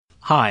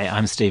Hi,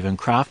 I'm Stephen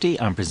Crafty.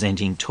 I'm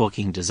presenting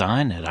Talking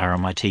Design at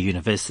RMIT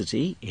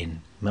University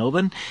in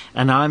Melbourne,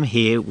 and I'm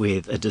here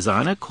with a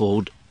designer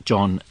called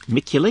John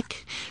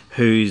Mikulik,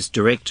 who's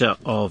director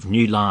of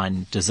New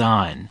Line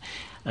Design.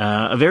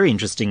 A very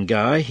interesting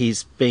guy.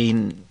 He's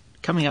been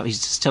coming up, he's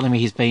just telling me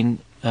he's been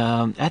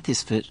at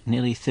this for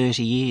nearly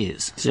 30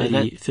 years.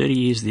 30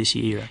 years this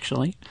year,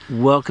 actually.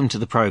 Welcome to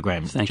the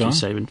program, Thank John. you,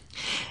 Stephen.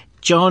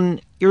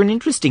 John, you're an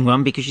interesting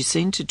one because you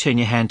seem to turn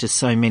your hand to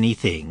so many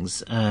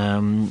things.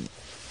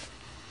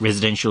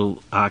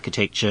 Residential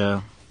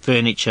architecture,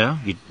 furniture.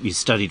 You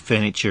studied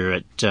furniture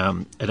at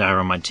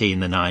RMIT in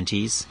the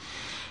 90s,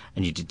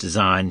 and you did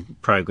design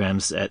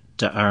programs at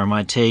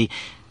RMIT.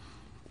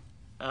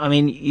 I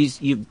mean,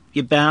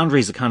 your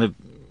boundaries are kind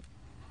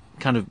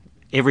of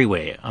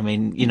everywhere. I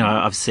mean, you know,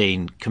 I've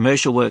seen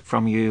commercial work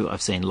from you,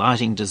 I've seen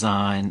lighting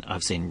design,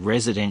 I've seen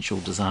residential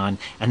design,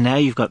 and now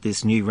you've got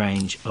this new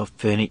range of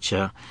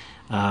furniture,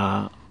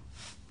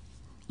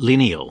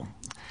 lineal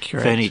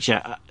Correct.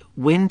 furniture.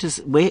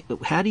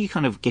 How do you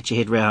kind of get your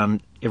head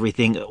around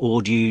everything,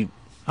 or do you?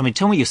 I mean,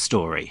 tell me your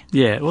story.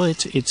 Yeah, well,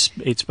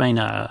 it's been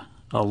a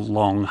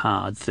long,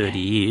 hard 30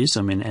 years.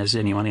 I mean, as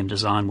anyone in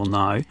design will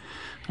know,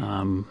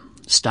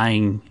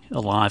 staying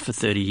alive for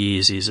 30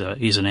 years is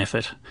an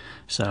effort.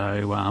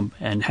 So,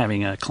 and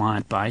having a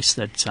client base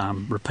that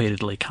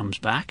repeatedly comes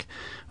back,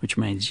 which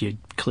means you're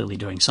clearly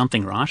doing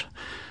something right.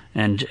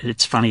 And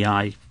it's funny,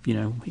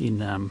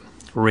 in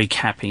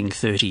recapping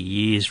 30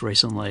 years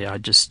recently,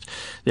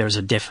 there is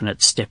a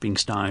definite stepping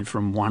stone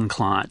from one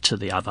client to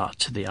the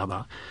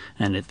other,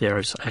 and there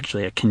is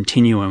actually a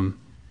continuum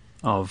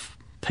of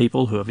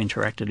people who have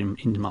interacted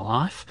in my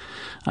life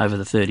over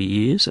the 30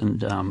 years,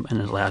 and it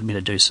allowed me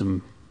to do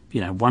some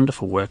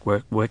wonderful work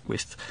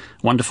with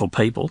wonderful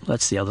people.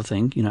 That's the other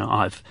thing.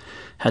 I've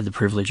had the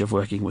privilege of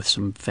working with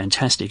some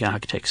fantastic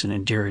architects and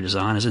interior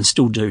designers, and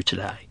still do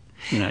today,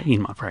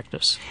 in my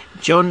practice.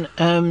 John,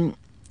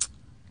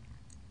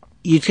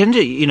 you tend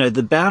to,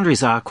 the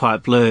boundaries are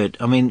quite blurred.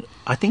 I mean,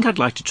 I think I'd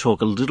like to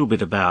talk a little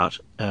bit about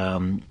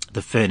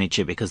the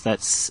furniture, because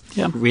that's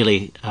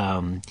really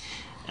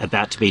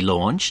about to be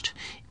launched.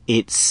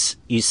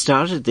 You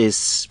started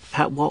this.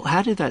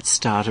 How did that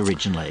start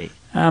originally?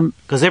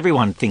 Because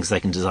everyone thinks they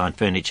can design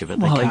furniture,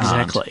 but they can't.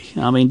 Exactly.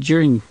 I mean,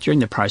 during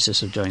the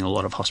process of doing a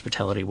lot of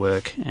hospitality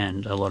work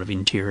and a lot of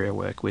interior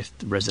work with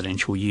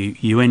residential,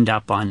 you end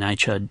up by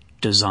nature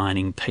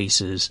designing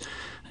pieces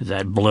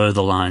that blur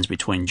the lines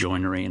between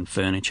joinery and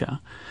furniture.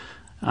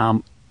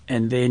 And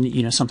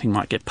then, something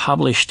might get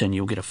published and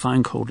you'll get a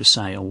phone call to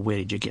say, oh, where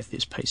did you get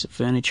this piece of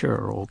furniture?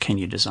 Or can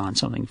you design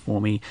something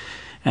for me?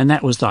 And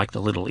that was like the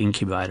little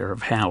incubator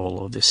of how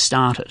all of this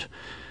started.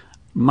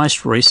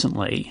 Most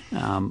recently,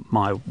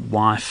 my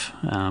wife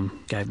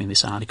gave me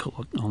this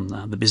article on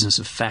the business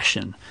of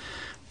fashion,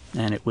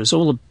 and it was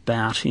all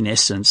about, in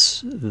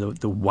essence,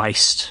 the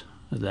waste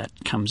that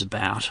comes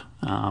about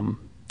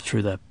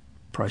through the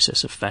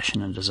process of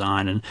fashion and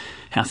design, and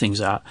how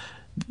things are.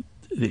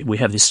 We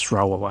have this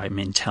throwaway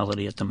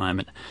mentality at the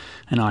moment,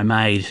 and I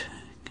made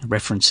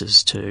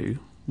references to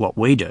what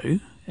we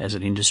do as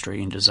an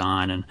industry in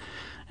design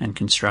and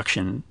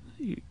construction.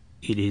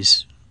 It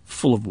is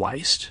full of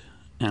waste.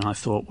 And I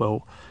thought,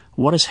 well,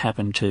 what has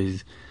happened to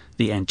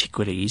the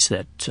antiquities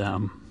that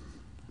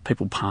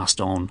people passed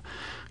on?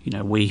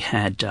 We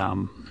had,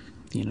 there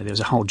was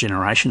a whole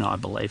generation, I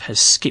believe, has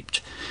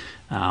skipped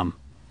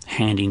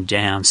handing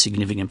down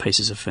significant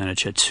pieces of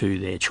furniture to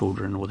their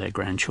children or their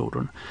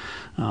grandchildren.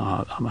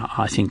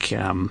 I think,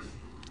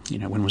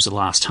 when was the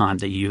last time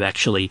that you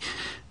actually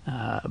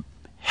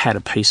had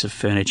a piece of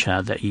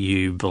furniture that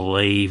you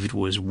believed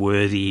was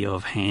worthy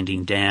of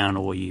handing down,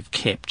 or you've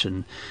kept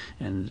and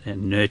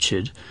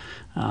nurtured?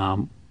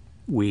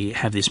 We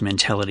have this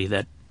mentality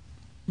that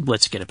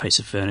let's get a piece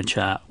of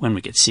furniture, when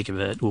we get sick of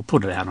it, we'll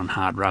put it out on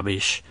hard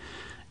rubbish,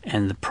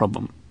 and the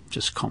problem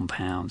just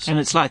compounds. And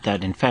it's like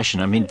that in fashion.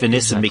 I mean,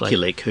 Vanessa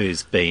Mikulik,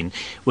 who's been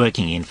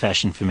working in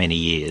fashion for many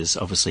years,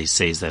 obviously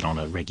sees that on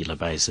a regular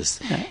basis.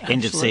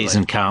 End of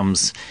season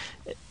comes,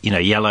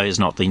 yellow is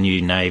not the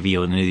new navy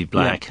or the new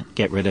black,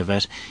 get rid of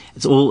it.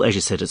 It's all, as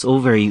you said, it's all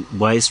very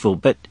wasteful.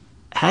 But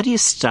how do you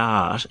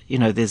start,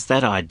 there's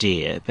that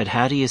idea, but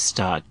how do you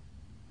start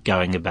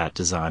going about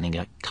designing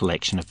a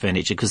collection of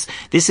furniture? Because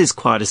this is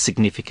quite a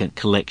significant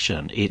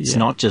collection. It's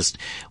not just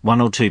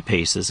one or two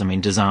pieces. I mean,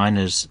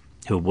 designers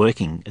who are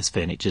working as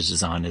furniture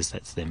designers,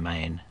 that's their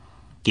main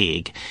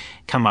gig,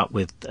 come up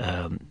with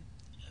a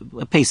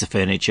piece of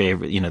furniture.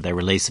 They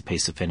release a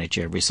piece of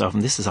furniture every so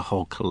often. This is a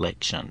whole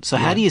collection. So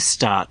how do you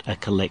start a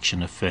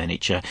collection of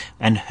furniture,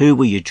 and who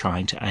were you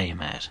trying to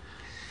aim at?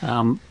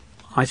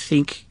 I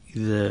think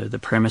the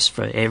premise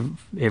for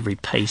every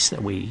piece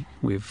that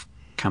we've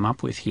come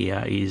up with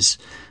here is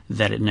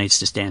that it needs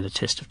to stand the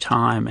test of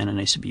time, and it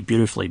needs to be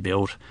beautifully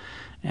built,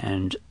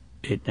 and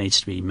it needs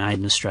to be made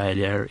in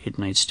Australia. It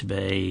needs to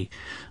be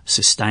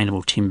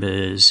sustainable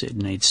timbers. It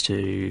needs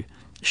to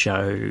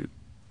show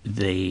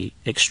the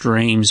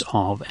extremes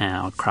of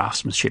our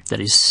craftsmanship that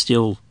is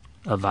still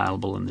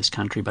available in this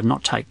country, but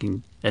not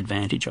taking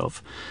advantage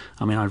of.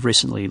 I mean, I've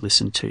recently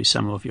listened to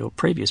some of your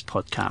previous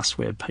podcasts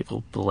where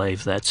people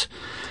believe that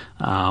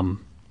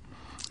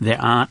there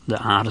aren't the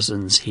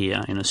artisans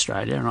here in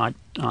Australia, and I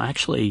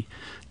actually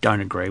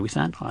don't agree with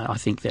that. I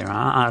think there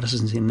are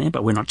artisans in there,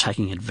 but we're not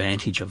taking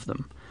advantage of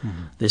them.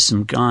 Mm-hmm. There's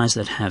some guys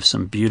that have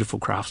some beautiful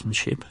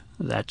craftsmanship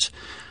that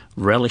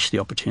relish the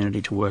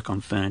opportunity to work on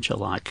furniture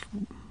like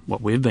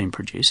what we've been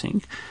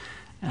producing,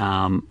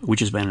 which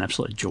has been an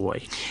absolute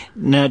joy.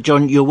 Now,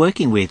 John, you're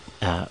working with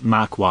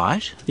Mark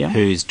White, yeah,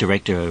 who's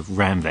director of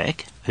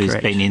Ramvac, who's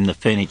correct, been in the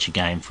furniture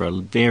game for a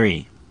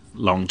very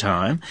long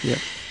time. Yep.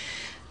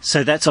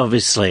 So that's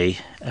obviously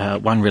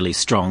one really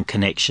strong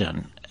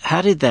connection.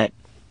 How did that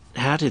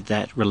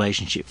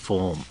relationship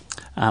form?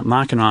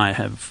 Mark and I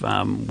have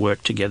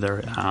worked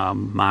together,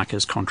 Mark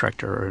as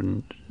contractor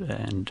and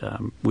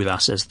with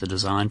us as the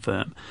design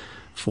firm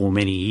for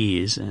many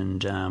years,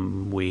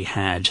 and we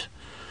had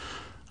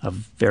a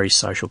very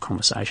social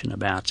conversation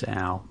about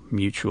our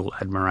mutual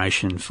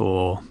admiration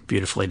for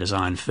beautifully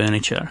designed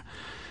furniture.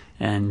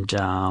 And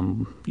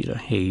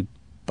he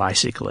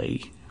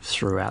basically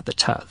threw out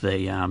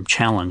the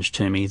challenge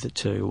to me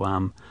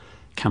to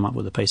come up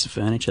with a piece of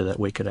furniture that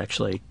we could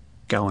actually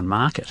go and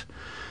market.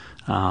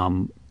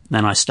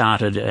 Then I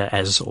started,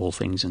 as all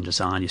things in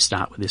design, you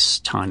start with this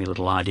tiny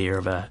little idea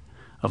of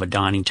a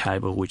dining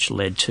table, which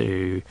led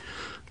to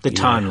the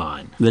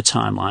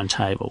timeline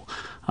table,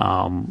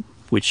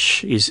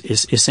 which is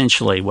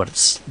essentially what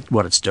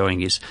it's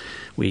doing is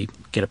we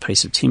get a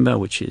piece of timber,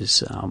 which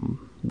is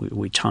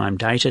we time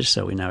date it,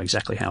 so we know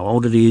exactly how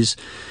old it is.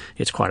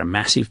 It's quite a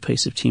massive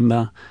piece of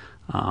timber.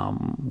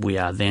 We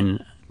are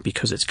then,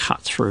 because it's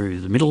cut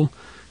through the middle,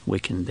 we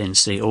can then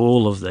see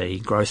all of the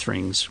growth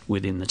rings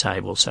within the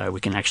table, so we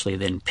can actually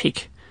then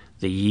pick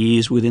the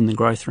years within the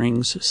growth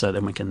rings, so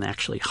then we can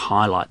actually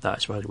highlight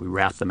those. Right? We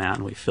route them out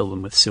and we fill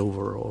them with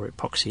silver or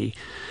epoxy.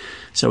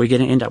 So we're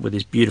going to end up with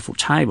this beautiful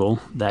table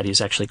that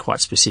is actually quite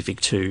specific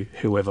to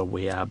whoever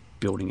we are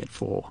building it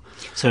for.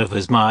 So if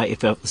it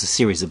was a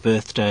series of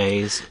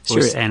birthdays,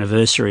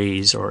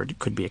 anniversaries, or it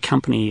could be a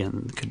company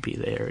and it could be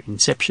their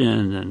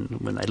inception and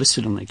when they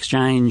listed on the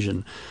exchange,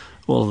 and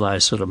all of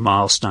those sort of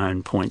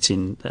milestone points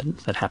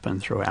that happen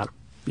throughout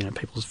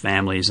people's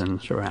families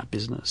and throughout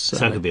business.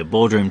 So it could be a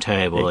boardroom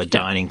table, a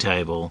dining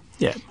table,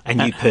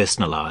 and you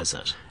personalise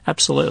it.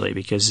 Absolutely,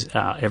 because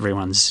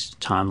everyone's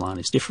timeline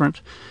is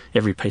different.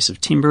 Every piece of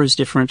timber is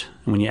different,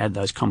 and when you add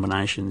those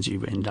combinations,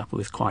 you end up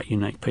with quite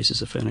unique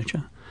pieces of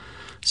furniture.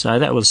 So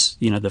that was,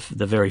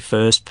 the very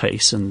first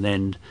piece, and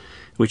then,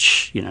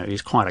 which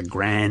is quite a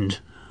grand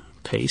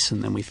piece,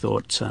 and then we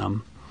thought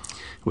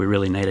we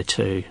really needed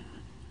to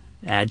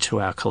add to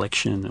our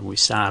collection, and we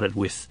started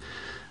with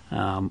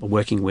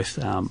working with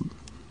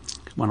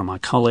one of my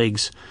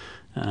colleagues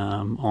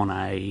on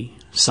a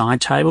side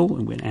table,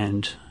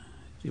 and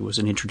it was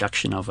an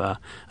introduction of a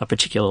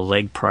particular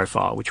leg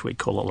profile, which we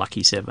call a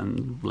Lucky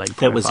 7 leg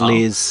profile. That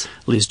was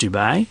Liz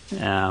Dubé,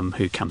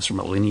 who comes from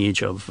a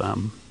lineage of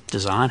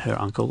design. Her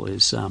uncle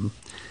was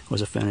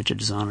a furniture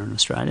designer in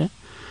Australia.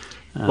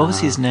 What was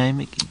his name?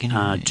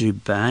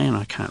 Dubé, and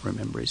I can't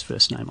remember his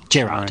first name.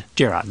 Gerard,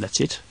 that's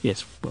it.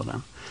 Yes, well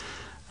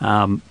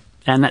done.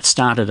 And that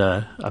started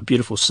a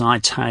beautiful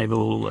side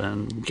table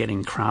and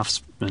getting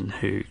craftsmen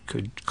who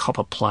could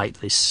copper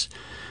plate this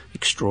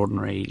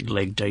extraordinary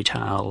leg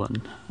detail.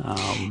 And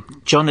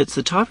John, it's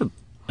the type of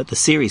the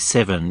Series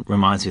 7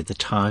 reminds me of the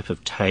type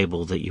of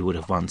table that you would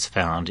have once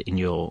found in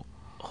your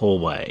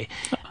hallway.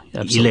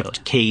 Absolutely. You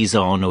left keys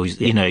on, or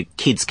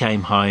kids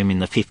came home in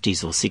the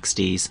 50s or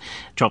 60s,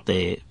 dropped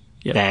their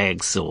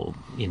bags, or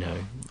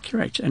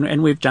Correct,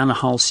 and we've done a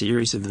whole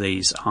series of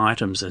these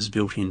items as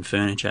built-in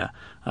furniture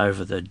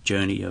over the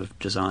journey of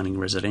designing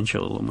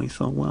residential, and we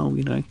thought, well,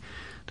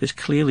 there's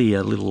clearly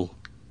a little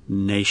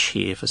niche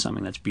here for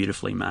something that's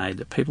beautifully made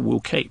that people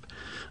will keep.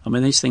 I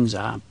mean, these things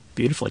are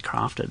beautifully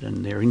crafted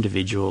and they're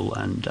individual,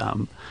 and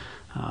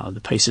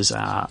the pieces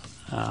are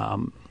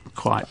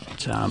quite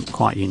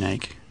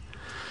unique.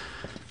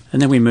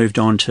 And then we moved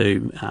on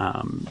to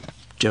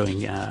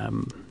doing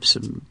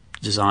some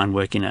design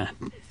work in a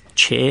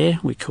chair.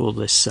 We call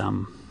this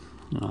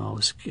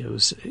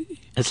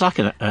it's like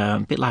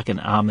a bit like an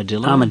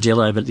armadillo.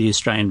 Armadillo, but the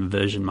Australian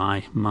version,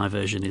 my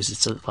version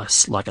is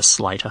like a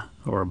Slater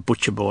or a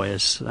butcher boy,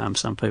 as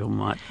some people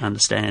might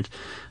understand.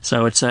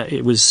 So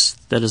the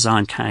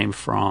design came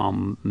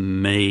from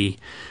me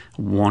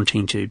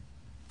wanting to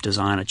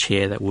design a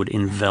chair that would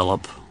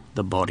envelop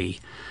the body,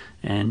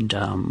 and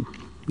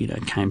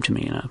it came to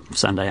me in a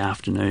Sunday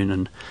afternoon,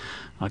 and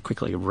I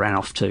quickly ran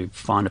off to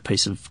find a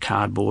piece of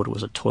cardboard. It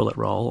was a toilet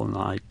roll, and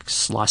I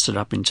sliced it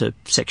up into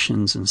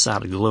sections and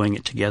started gluing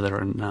it together,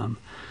 and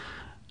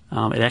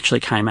it actually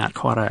came out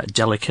quite a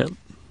delicate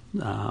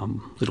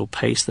little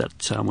piece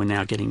that we're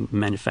now getting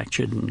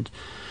manufactured, and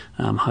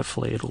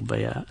hopefully it'll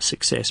be a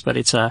success. But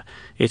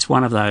it's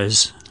one of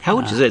those. How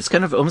much is it? It's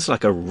kind of almost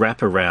like a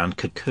wraparound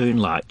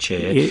cocoon-like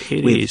chair. It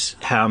is.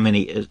 How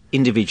many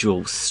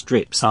individual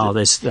strips?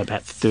 There's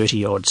about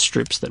 30 odd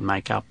strips that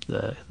make up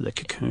the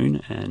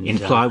cocoon, and in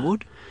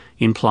plywood.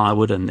 in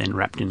plywood and then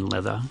wrapped in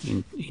leather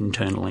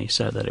internally,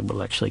 so that it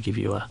will actually give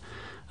you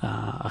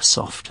a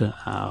soft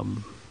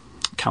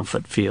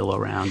comfort feel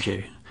around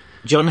you.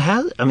 John,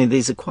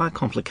 these are quite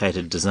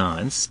complicated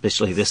designs,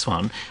 especially this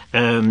one.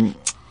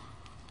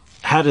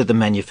 How do the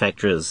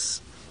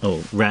manufacturers or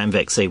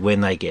Randvac see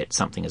when they get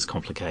something as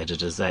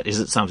complicated as that? Is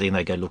it something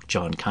they go, look,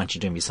 John, can't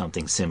you do me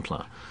something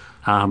simpler?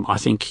 I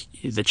think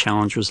the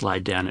challenge was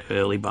laid down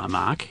early by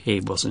Mark. He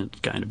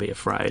wasn't going to be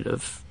afraid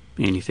of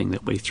anything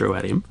that we threw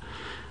at him.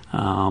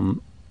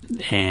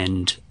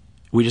 And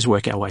we just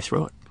work our way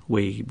through it.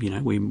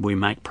 We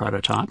make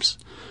prototypes.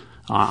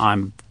 I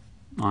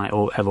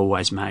have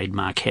always made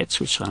maquettes,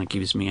 which kind of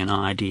gives me an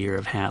idea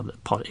of how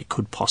it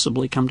could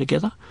possibly come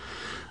together.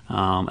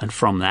 And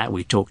from that,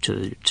 we talk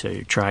to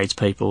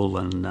tradespeople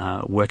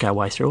and work our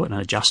way through it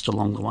and adjust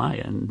along the way.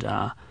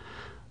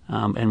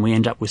 And we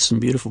end up with some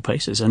beautiful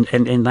pieces. And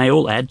they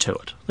all add to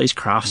it. These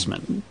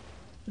craftsmen,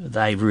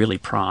 they really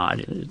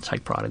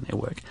take pride in their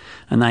work.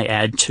 And they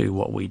add to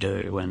what we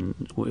do,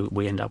 and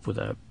we end up with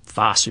a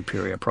far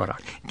superior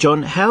product.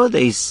 John, how are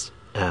these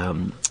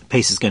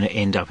pieces going to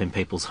end up in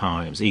people's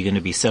homes? Are you going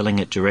to be selling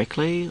it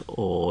directly,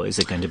 or is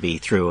it going to be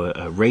through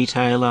a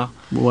retailer?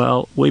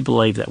 Well, we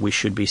believe that we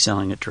should be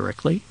selling it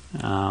directly.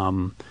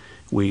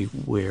 We're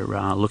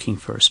looking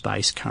for a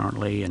space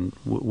currently, and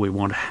we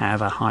want to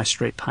have a high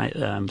street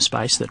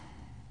space that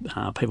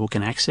people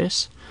can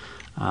access.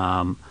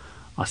 I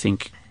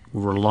think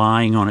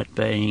relying on it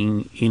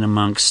being in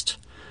amongst,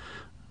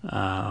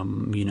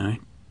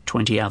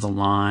 20 other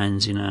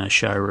lines in a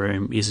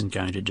showroom isn't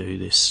going to do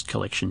this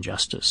collection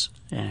justice.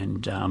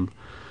 And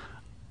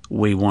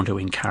we want to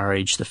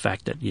encourage the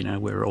fact that,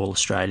 we're all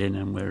Australian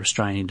and we're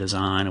Australian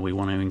design, and we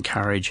want to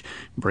encourage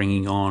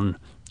bringing on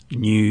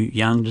new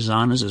young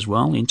designers as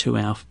well into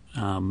our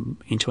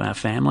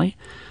family,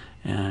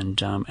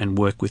 and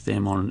work with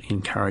them on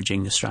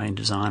encouraging Australian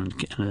design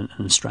and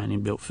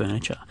Australian built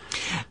furniture.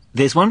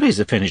 There's one piece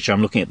of furniture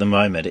I'm looking at the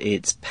moment.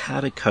 It's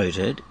powder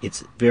coated.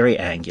 It's very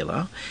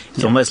angular.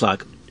 It's almost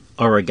like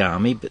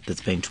origami, but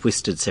that's been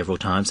twisted several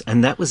times.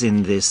 And that was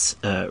in this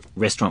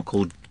restaurant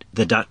called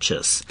The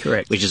Duchess,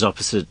 correct, which is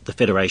opposite the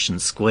Federation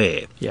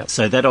Square. Yep.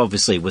 So that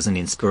obviously was an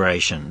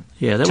inspiration.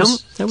 Yeah, that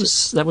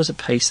was a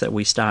piece that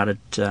we started.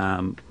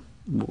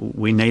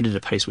 We needed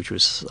a piece which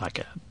was like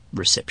a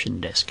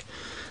reception desk,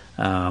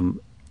 and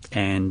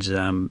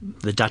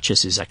the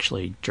Duchess is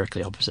actually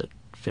directly opposite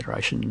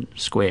Federation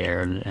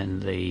Square,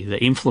 and the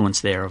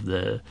influence there of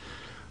the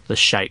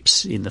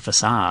shapes in the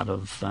facade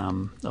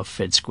of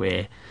Fed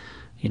Square,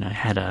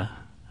 had a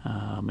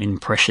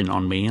impression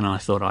on me, and I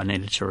thought I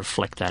needed to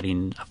reflect that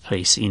in a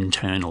piece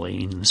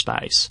internally in the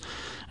space.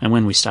 And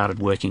when we started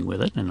working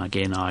with it, and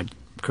again I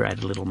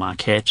created a little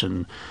maquette,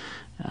 and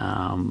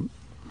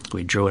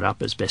we drew it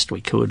up as best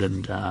we could,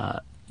 and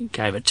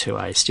gave it to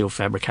a steel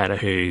fabricator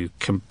who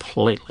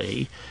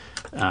completely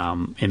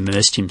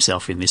immersed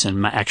himself in this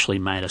and actually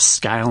made a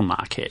scale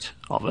maquette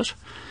of it,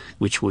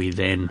 which we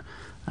then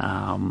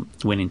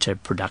went into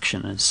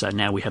production. And so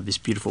now we have this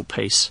beautiful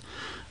piece,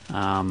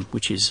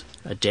 which is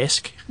a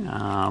desk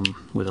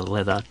with a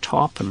leather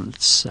top, and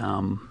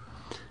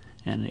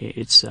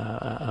it's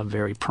a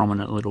very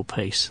prominent little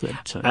piece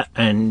that.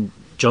 And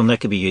John, that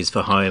could be used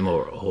for home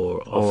or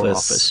office. Or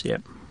office,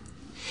 yep.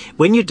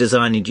 When you're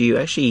designing, do you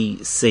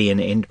actually see an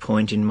end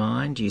point in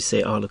mind? Do you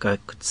say, oh, look, I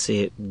could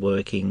see it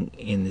working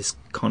in this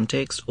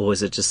context? Or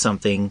is it just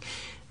something,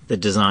 the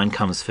design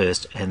comes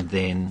first and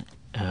then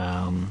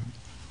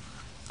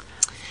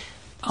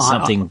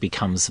something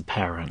becomes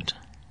apparent?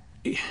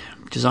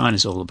 Design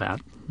is all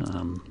about,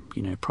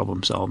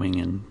 problem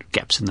solving and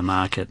gaps in the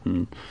market,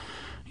 and,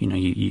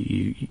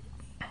 you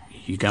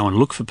go and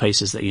look for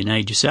pieces that you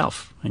need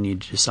yourself, and you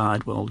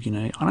decide, well,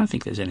 I don't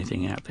think there's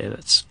anything out there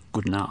that's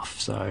good enough,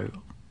 so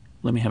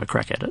let me have a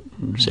crack at it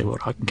and see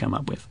what I can come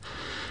up with.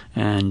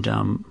 And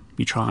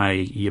you try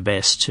your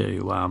best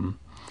to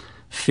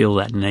fill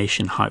that niche,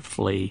 and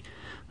hopefully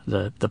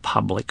the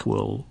public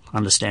will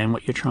understand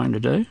what you're trying to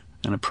do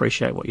and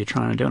appreciate what you're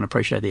trying to do and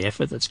appreciate the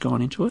effort that's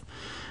gone into it.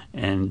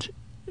 And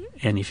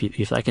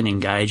if they can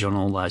engage on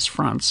all those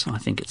fronts, I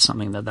think it's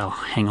something that they'll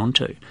hang on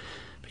to,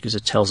 because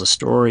it tells a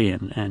story,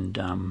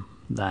 and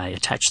they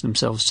attach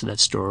themselves to that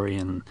story,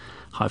 and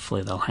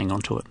hopefully they'll hang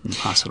on to it and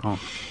pass it on.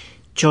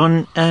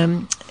 John,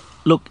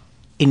 look,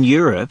 in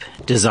Europe,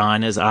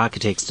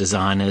 architects,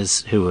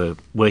 designers who are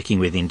working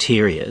with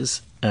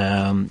interiors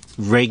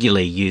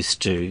regularly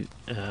used to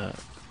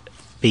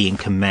be in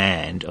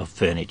command of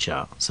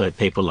furniture. So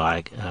people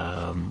like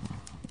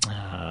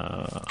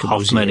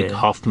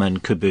Hoffmann,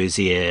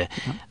 Corbusier,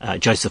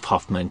 Joseph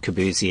Hoffmann,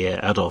 Corbusier,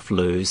 Adolf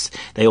Loos,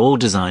 they all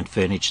designed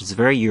furniture. It's a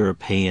very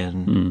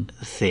European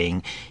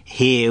thing.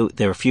 Here,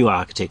 there are a few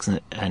architects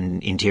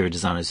and interior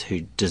designers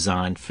who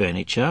design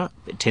furniture.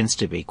 It tends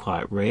to be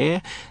quite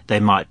rare. They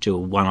might do a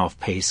one-off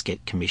piece,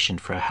 get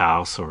commissioned for a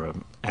house,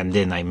 and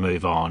then they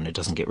move on. It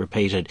doesn't get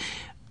repeated.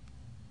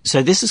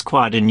 So this is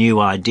quite a new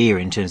idea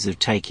in terms of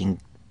taking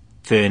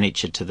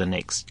furniture to the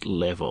next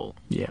level.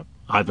 Yeah,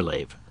 I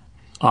believe.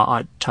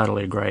 I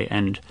totally agree,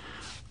 and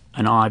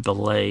I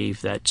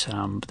believe that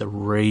the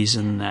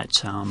reason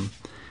that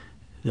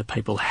the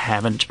people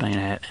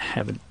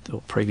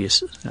or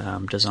previous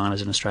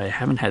designers in Australia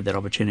haven't had that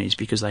opportunity is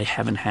because they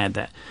haven't had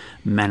that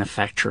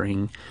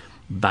manufacturing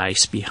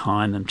base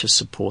behind them to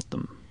support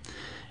them.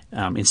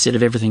 Instead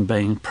of everything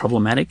being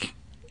problematic,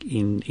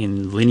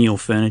 in lineal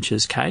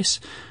furniture's case,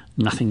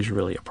 nothing's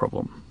really a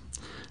problem.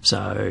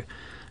 So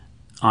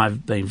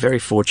I've been very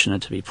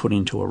fortunate to be put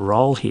into a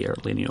role here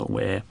at Lineal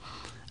where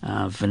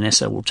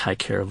Vanessa will take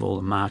care of all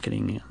the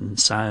marketing and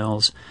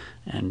sales,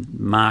 and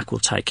Mark will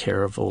take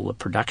care of all the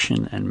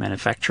production and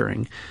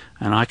manufacturing,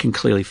 and I can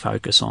clearly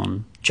focus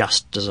on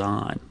just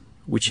design,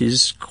 which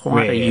is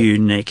quite a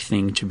unique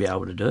thing to be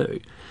able to do.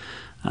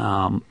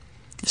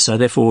 So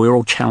therefore we're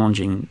all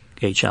challenging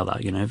each other.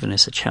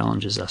 Vanessa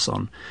challenges us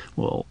on,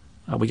 well,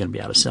 are we going to be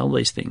able to sell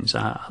these things?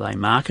 Are they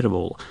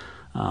marketable?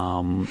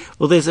 Well,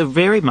 there's a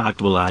very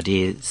marketable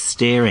idea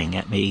staring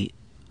at me,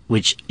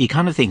 which you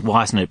kind of think,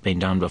 why hasn't it been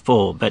done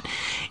before? But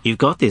you've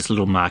got this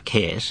little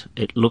marquette.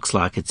 It looks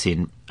like it's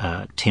in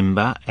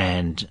timber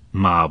and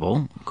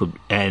marble,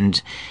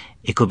 and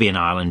it could be an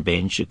island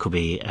bench, it could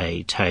be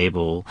a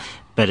table,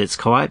 but it's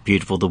quite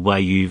beautiful the way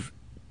you've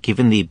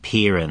given the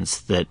appearance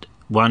that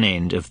one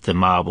end of the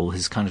marble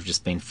has kind of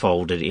just been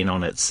folded in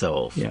on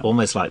itself,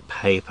 almost like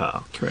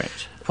paper.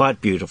 Correct.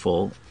 Quite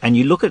beautiful. And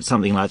you look at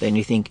something like that and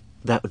you think,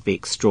 that would be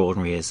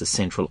extraordinary as a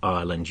central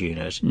island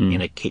unit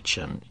in a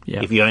kitchen.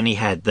 Yeah. If you only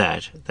had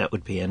that, that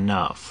would be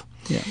enough.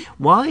 Yeah.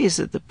 Why is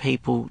it that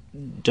people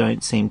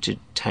don't seem to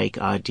take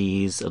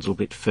ideas a little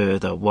bit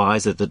further? Why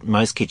is it that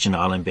most kitchen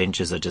island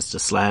benches are just a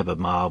slab of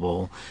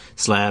marble,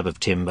 slab of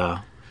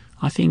timber?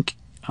 I think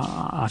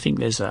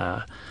there's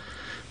a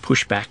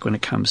pushback when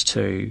it comes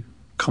to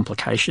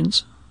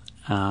complications.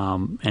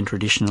 And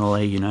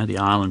traditionally, the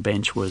island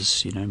bench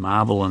was,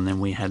 marble, and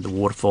then we had the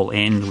waterfall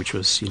end, which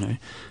was,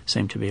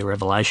 seemed to be a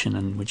revelation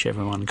and which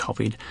everyone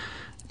copied.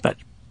 But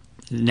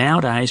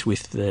nowadays,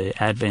 with the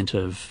advent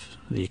of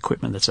the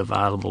equipment that's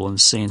available and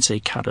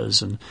CNC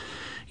cutters, and,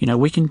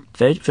 we can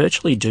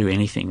virtually do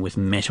anything with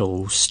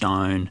metal,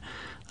 stone,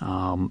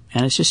 and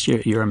it's just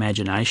your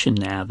imagination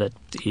now that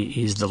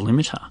is the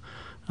limiter.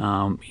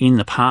 In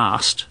the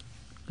past,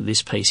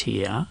 this piece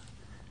here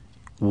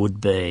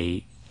would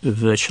be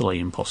virtually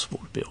impossible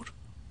to build.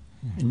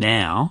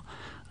 Now,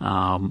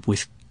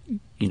 with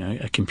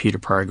a computer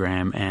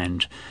program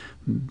and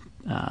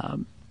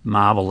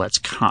marble that's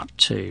cut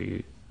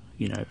to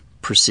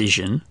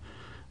precision,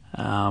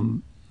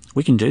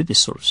 we can do this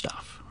sort of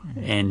stuff.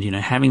 And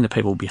having the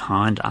people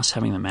behind us,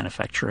 having the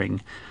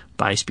manufacturing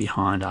base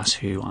behind us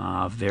who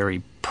are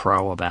very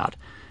pro about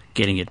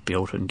getting it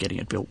built and getting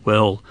it built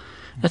well,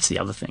 that's the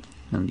other thing.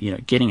 And,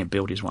 getting it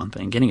built is one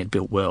thing. Getting it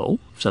built well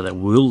so that it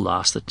will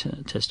last the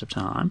test of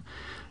time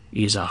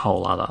is a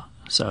whole other.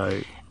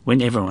 So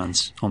when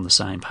everyone's on the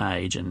same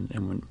page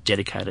and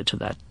dedicated to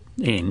that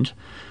end,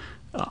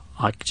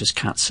 I just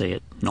can't see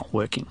it not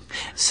working.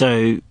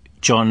 So,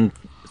 John,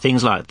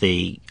 things like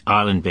the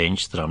island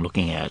bench that I'm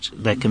looking at,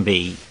 that can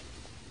be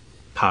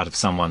part of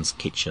someone's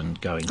kitchen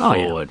going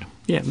forward.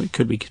 Yeah, it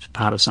could be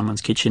part of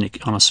someone's kitchen.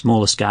 On a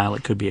smaller scale,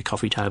 it could be a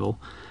coffee table.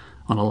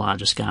 On a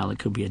larger scale, it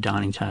could be a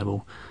dining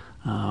table.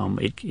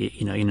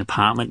 In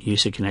apartment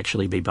use, it can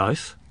actually be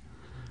both.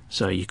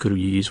 So you could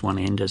use one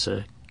end as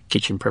a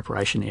kitchen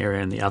preparation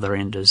area and the other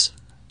end as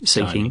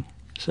seating.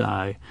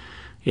 So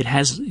it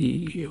has.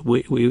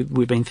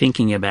 We've been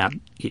thinking about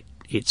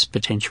its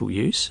potential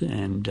use,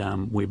 and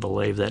we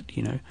believe that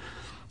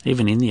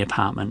even in the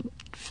apartment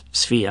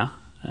sphere,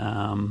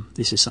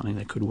 this is something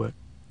that could work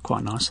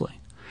quite nicely.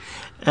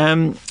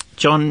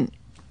 John,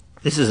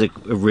 this is a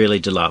really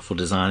delightful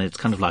design. It's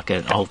kind of like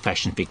an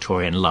old-fashioned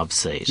Victorian love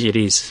seat. It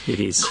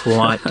is.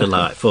 Quite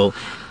delightful,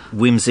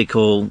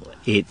 whimsical.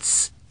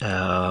 It's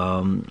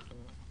one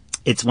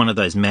of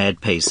those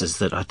mad pieces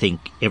that I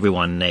think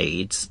everyone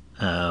needs,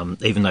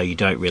 even though you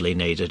don't really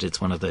need it.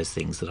 It's one of those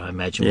things that I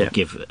imagine will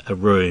give a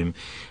room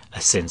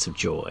a sense of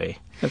joy.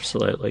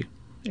 Absolutely.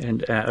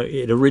 And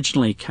it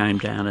originally came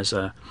down as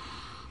a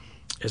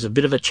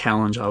bit of a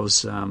challenge. I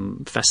was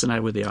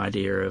fascinated with the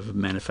idea of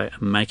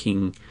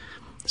making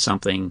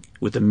something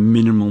with a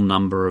minimal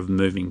number of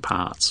moving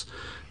parts,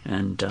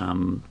 and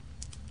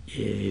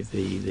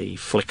the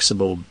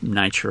flexible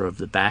nature of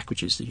the back,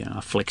 which is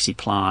a flexi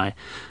ply,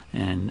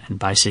 and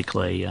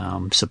basically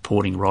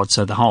supporting rods.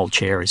 So the whole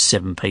chair is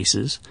 7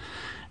 pieces.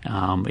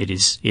 It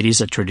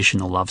is a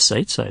traditional love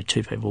seat, so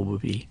 2 people will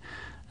be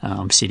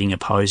sitting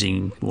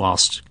opposing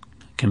whilst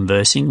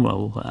conversing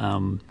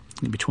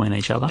between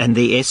each other. And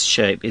the S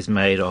shape is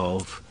made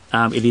of?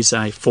 It is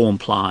a form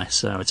ply,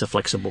 so it's a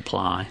flexible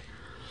ply.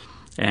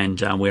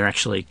 And we're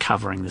actually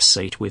covering the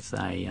seat with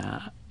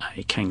a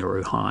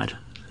kangaroo hide.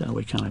 So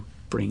we're kind of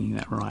bringing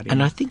that right in.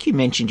 And I think you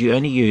mentioned you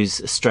only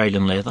use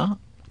Australian leather?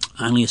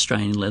 Only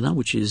Australian leather,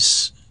 which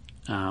is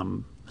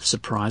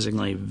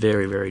surprisingly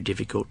very, very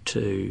difficult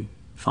to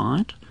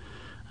find.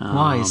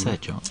 Why is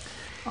that, John?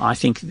 I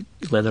think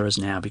leather has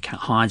now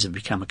hides have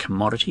become a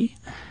commodity,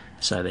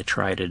 so they're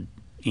traded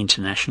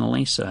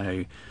internationally.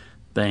 So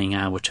being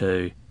able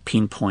to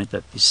pinpoint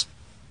that this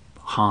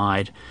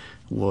hide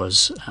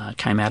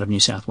came out of New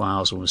South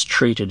Wales and was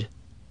treated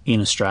in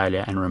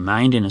Australia and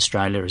remained in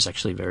Australia is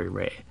actually very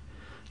rare.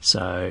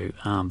 So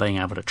being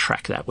able to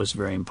track that was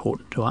very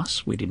important to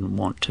us. We didn't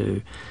want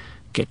to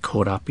get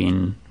caught up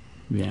in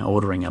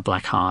ordering a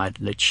black hide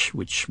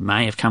which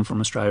may have come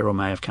from Australia or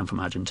may have come from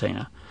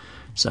Argentina.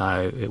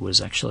 So it was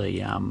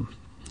actually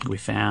we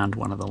found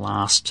one of the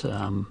last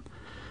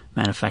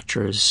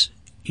manufacturers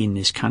in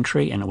this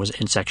country, and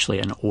it's actually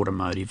an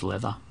automotive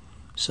leather.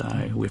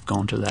 So we've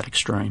gone to that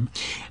extreme.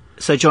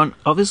 So, John,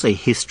 obviously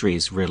history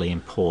is really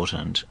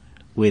important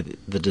with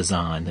the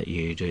design that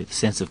you do, the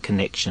sense of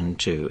connection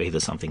to either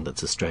something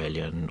that's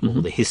Australian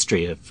or the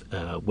history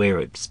of where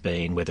it's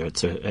been, whether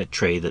it's a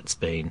tree that's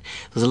been...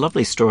 There's a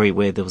lovely story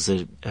where there was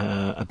a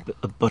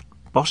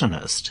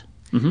botanist.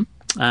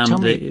 Tell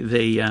me.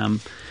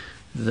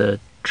 The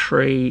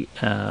tree...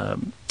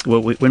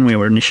 when we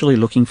were initially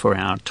looking for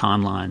our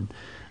timeline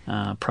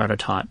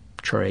prototype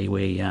tree,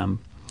 we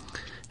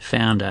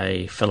found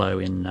a fellow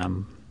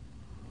in...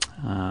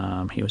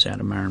 he was out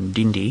of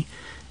Murrumdindi,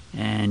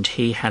 and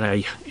he had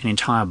an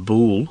entire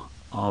boule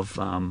of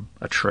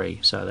a tree.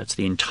 So that's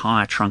the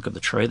entire trunk of the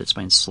tree that's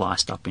been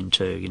sliced up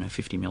into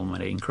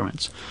 50mm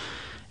increments.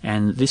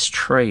 And this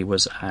tree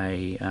was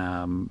a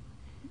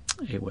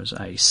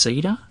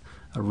cedar,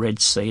 a red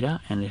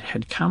cedar, and it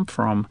had come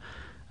from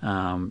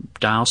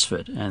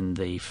Daylesford. And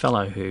the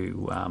fellow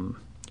who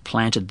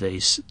planted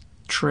these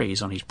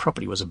trees on his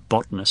property was a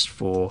botanist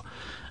for,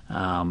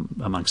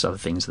 amongst other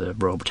things, the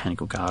Royal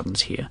Botanical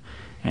Gardens here.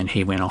 And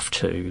he went off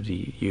to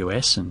the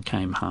US and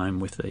came home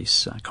with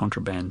these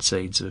contraband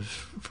seeds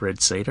of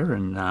red cedar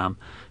and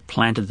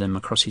planted them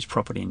across his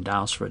property in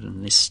Daylesford.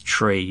 And this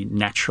tree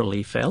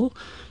naturally fell.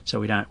 So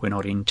we're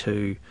not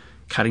into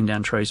cutting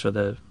down trees for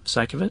the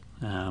sake of it.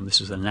 This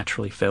was a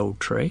naturally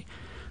felled tree,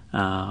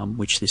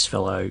 which this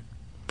fellow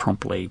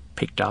promptly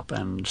picked up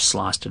and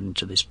sliced it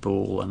into this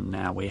boule, and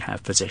now we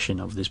have possession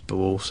of this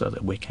boule so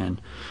that we can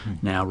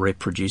now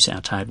reproduce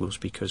our tables,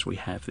 because we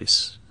have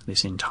this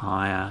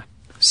entire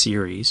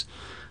series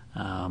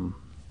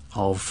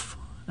of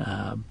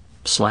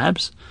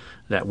slabs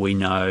that we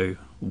know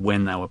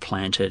when they were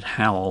planted,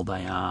 how old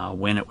they are,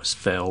 when it was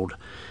felled,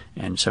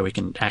 and so we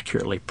can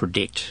accurately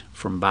predict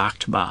from bark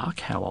to bark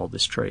how old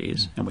this tree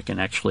is, and we can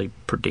actually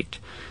predict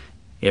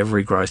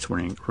every growth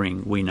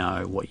ring. We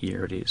know what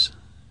year it is.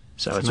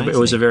 So it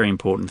was a very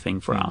important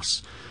thing for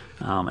us,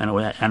 and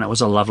it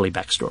was a lovely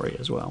backstory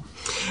as well.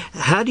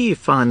 How do you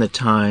find the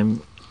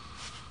time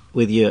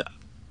with your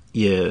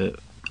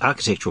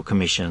architectural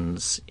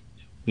commissions,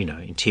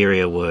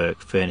 interior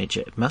work,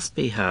 furniture? It must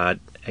be hard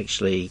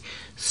actually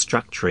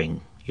structuring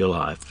your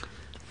life.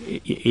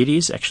 It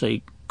is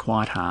actually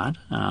quite hard,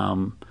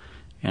 and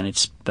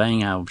it's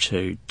being able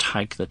to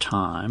take the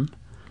time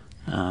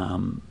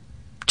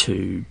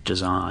to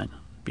design,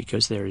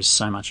 because there is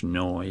so much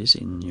noise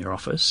in your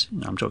office.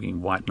 I'm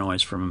talking white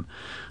noise from,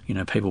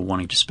 people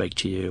wanting to speak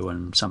to you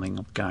and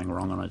something going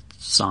wrong on a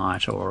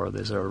site, or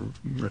there's a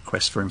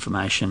request for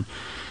information.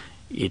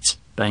 It's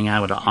being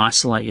able to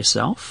isolate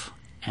yourself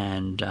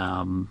and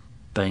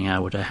being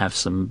able to have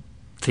some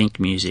think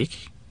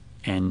music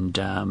and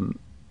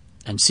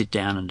sit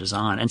down and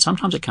design. And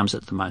sometimes it comes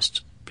at the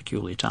most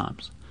peculiar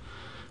times.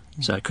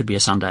 So it could be a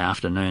Sunday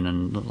afternoon,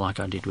 and like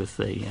I did with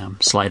the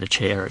Slater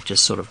chair, it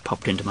just sort of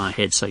popped into my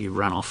head. So you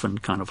run off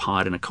and kind of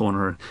hide in a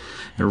corner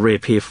and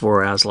reappear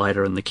 4 hours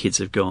later, and the kids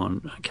have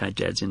gone, okay,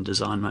 Dad's in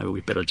design, maybe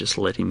we better just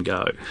let him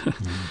go.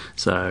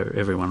 So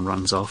everyone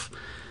runs off.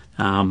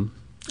 I'm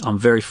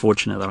very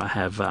fortunate that I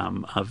have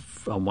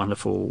a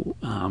wonderful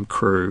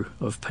crew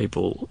of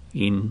people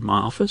in my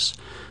office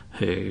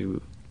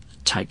who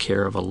take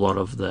care of a lot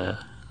of the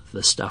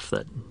stuff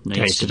that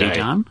needs to be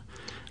done.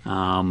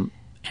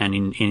 And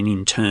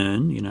in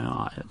turn,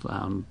 I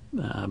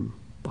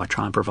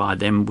try and provide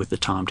them with the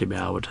time to be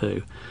able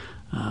to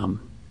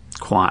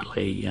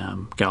quietly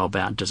go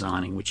about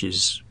designing, which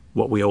is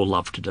what we all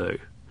love to do.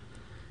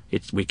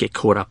 We get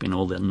caught up in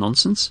all the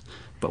nonsense,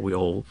 but we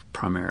all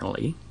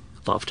primarily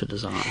love to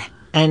design.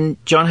 And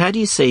John, how do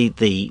you see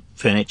the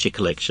furniture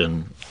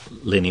collection,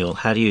 Lineal?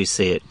 How do you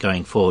see it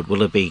going forward?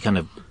 Will it be kind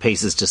of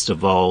pieces just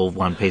evolve,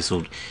 one piece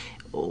will...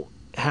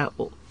 How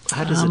do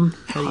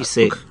you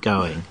see it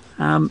going?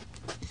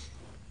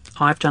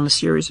 I've done a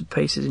series of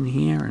pieces in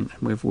here, and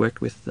we've worked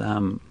with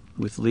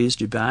Liz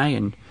Dubé,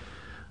 and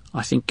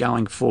I think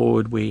going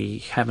forward we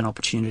have an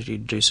opportunity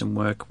to do some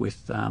work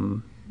with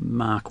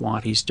Mark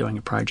White. He's doing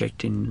a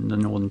project in the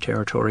Northern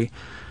Territory,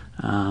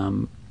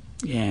 and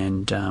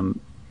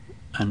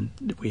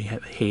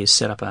he has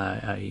set up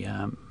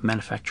a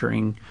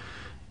manufacturing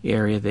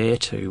area there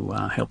to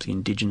help the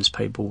Indigenous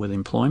people with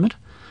employment.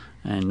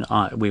 And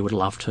we would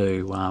love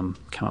to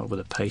come up with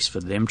a piece for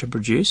them to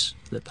produce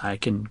that they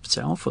can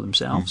sell for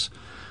themselves,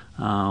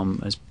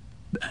 as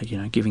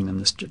giving them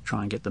this, to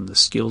try and get them the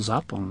skills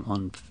up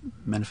on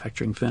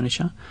manufacturing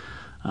furniture.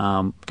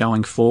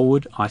 Going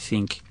forward, I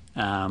think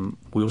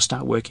we will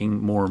start working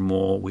more and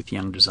more with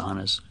young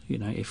designers.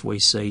 If we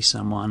see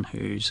someone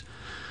who's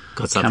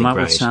come up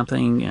with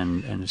something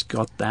and has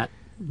got that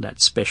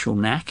that special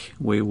knack,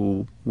 we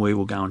will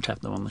go and tap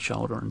them on the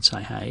shoulder and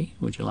say, hey,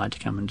 would you like to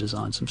come and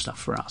design some stuff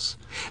for us?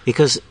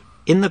 Because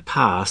in the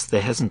past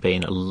there hasn't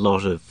been a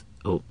lot of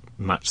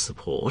much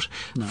support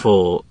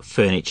for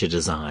furniture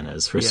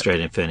designers, for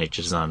Australian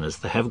furniture designers.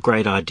 They have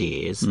great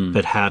ideas,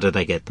 but how do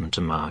they get them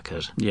to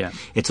market? Yeah.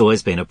 It's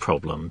always been a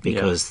problem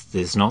because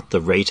there's not the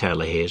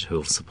retailer here who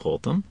will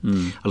support them.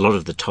 A lot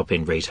of the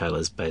top-end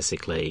retailers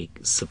basically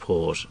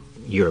support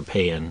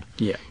European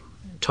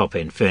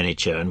top-end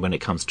furniture, and when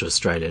it comes to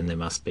Australian, there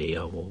must be,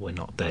 we're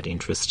not that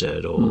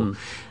interested.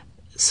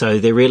 So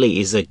there really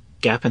is a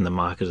gap in the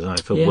market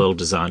for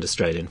well-designed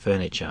Australian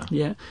furniture.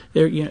 Yeah,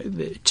 there,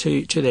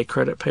 to their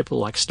credit, people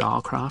like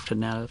Stylecraft have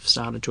now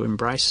started to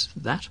embrace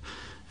that,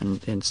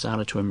 and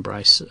started to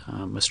embrace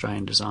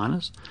Australian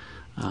designers.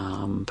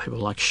 People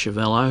like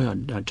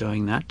Chevello are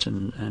doing that,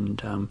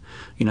 and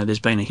there's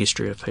been a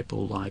history of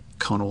people like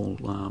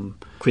Connell,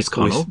 Chris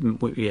Connell,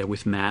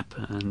 with MAP,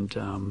 and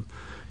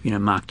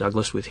Mark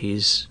Douglas with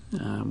his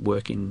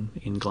work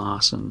in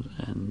glass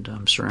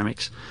and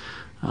ceramics.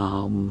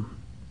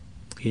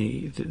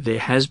 There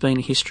has been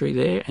a history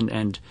there,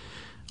 and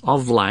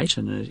of late,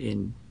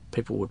 and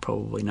people would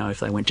probably know if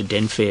they went to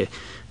Denfair,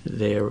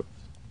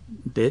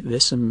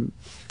 there's some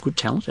good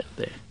talent out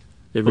there.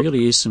 There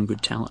really is some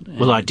good talent.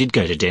 Well, I did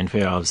go to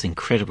Denfair. I was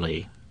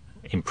incredibly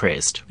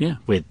impressed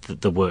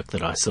with the work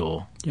that I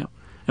saw. Yeah,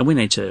 and we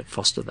need to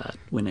foster that.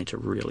 We need to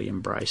really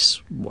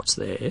embrace what's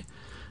there,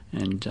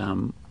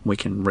 and we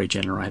can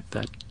regenerate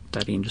that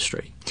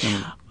industry.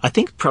 I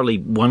think probably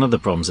one of the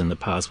problems in the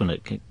past when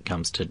it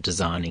comes to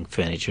designing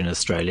furniture in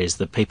Australia is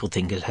that people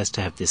think it has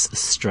to have this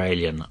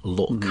Australian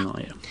look,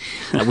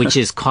 which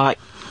is quite,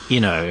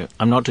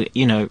 I'm not,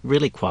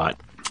 really quite,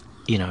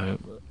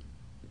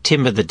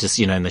 timber that just,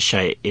 in the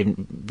shape,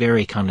 in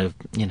very kind of,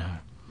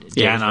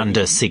 down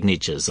under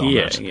signatures on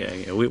it.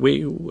 Yeah.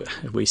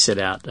 We set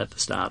out at the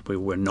start, we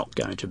were not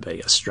going to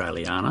be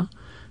Australiana,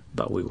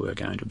 but we were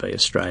going to be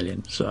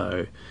Australian.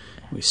 So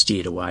we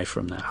steered away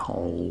from that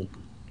whole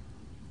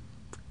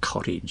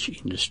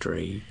cottage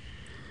industry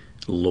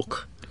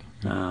look,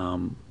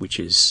 which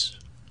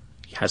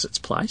has its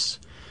place.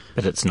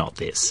 But it's not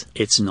this.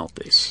 It's not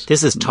this.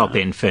 This is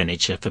top-end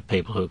furniture for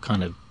people who are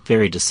kind of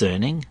very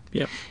discerning.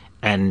 Yep.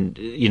 And,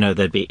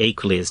 they'd be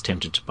equally as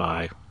tempted to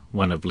buy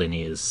one of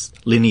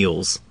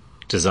Lineal's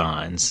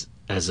designs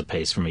as a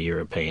piece from a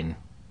European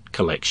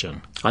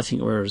collection. I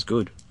think we're as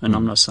good. And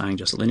I'm not saying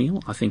just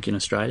Lineal. I think in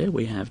Australia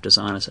we have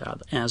designers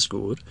out as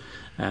good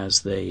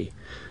as the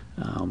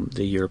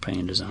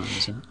European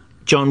designers.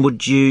 John,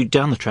 would you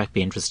down the track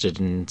be interested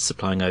in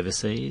supplying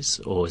overseas,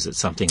 or is it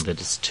something that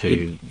is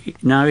too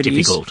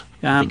difficult?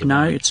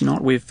 No, it's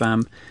not. We've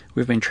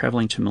been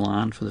travelling to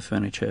Milan for the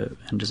Furniture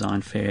and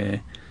Design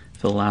Fair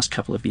for the last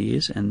couple of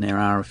years, and there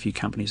are a few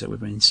companies that we've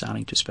been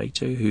starting to speak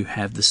to who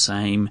have the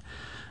same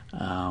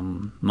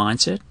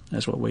mindset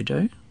as what we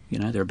do.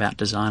 They're about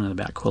design and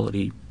about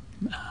quality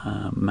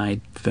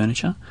made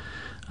furniture,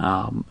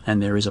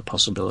 and there is a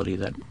possibility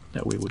that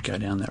we would go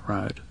down that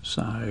road.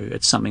 So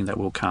it's something that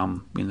will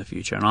come in the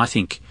future, and I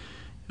think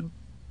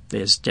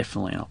there's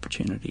definitely an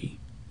opportunity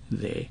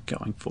there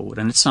going forward.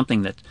 And it's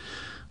something that,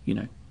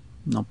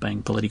 not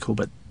being political,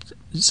 but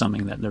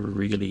something that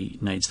really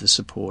needs the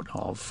support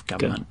of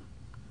government,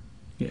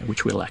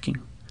 which we're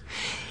lacking.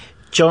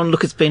 John,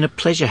 look, it's been a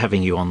pleasure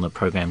having you on the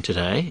program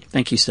today.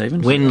 Thank you,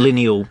 Stephen. When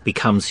Lineal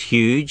becomes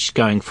huge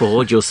going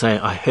forward, you'll say,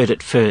 I heard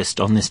it first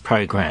on this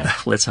program.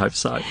 Let's hope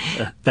so.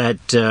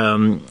 But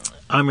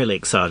I'm really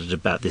excited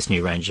about this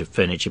new range of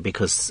furniture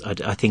because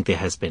I think there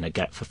has been a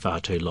gap for far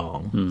too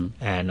long.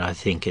 And I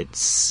think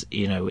it's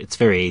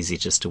very easy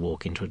just to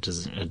walk into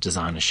a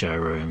designer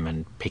showroom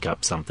and pick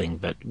up something.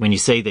 But when you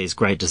see these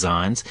great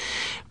designs,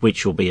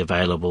 which will be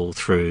available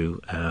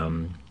through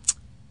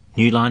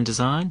New Line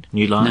Design?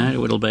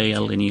 No, it'll be a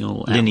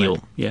Lineal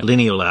outlet.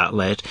 Lineal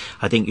outlet.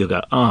 I think you'll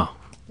go,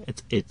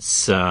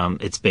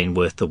 it's been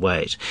worth the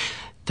wait.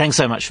 Thanks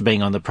so much for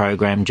being on the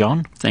program,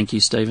 John. Thank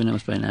you, Stephen.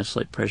 It's been an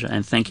absolute pleasure,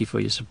 and thank you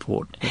for your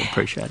support. I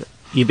appreciate it.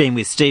 You've been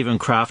with Stephen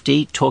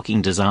Crafty,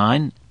 talking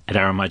design at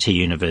RMIT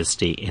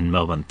University in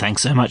Melbourne.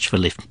 Thanks so much for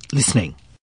listening.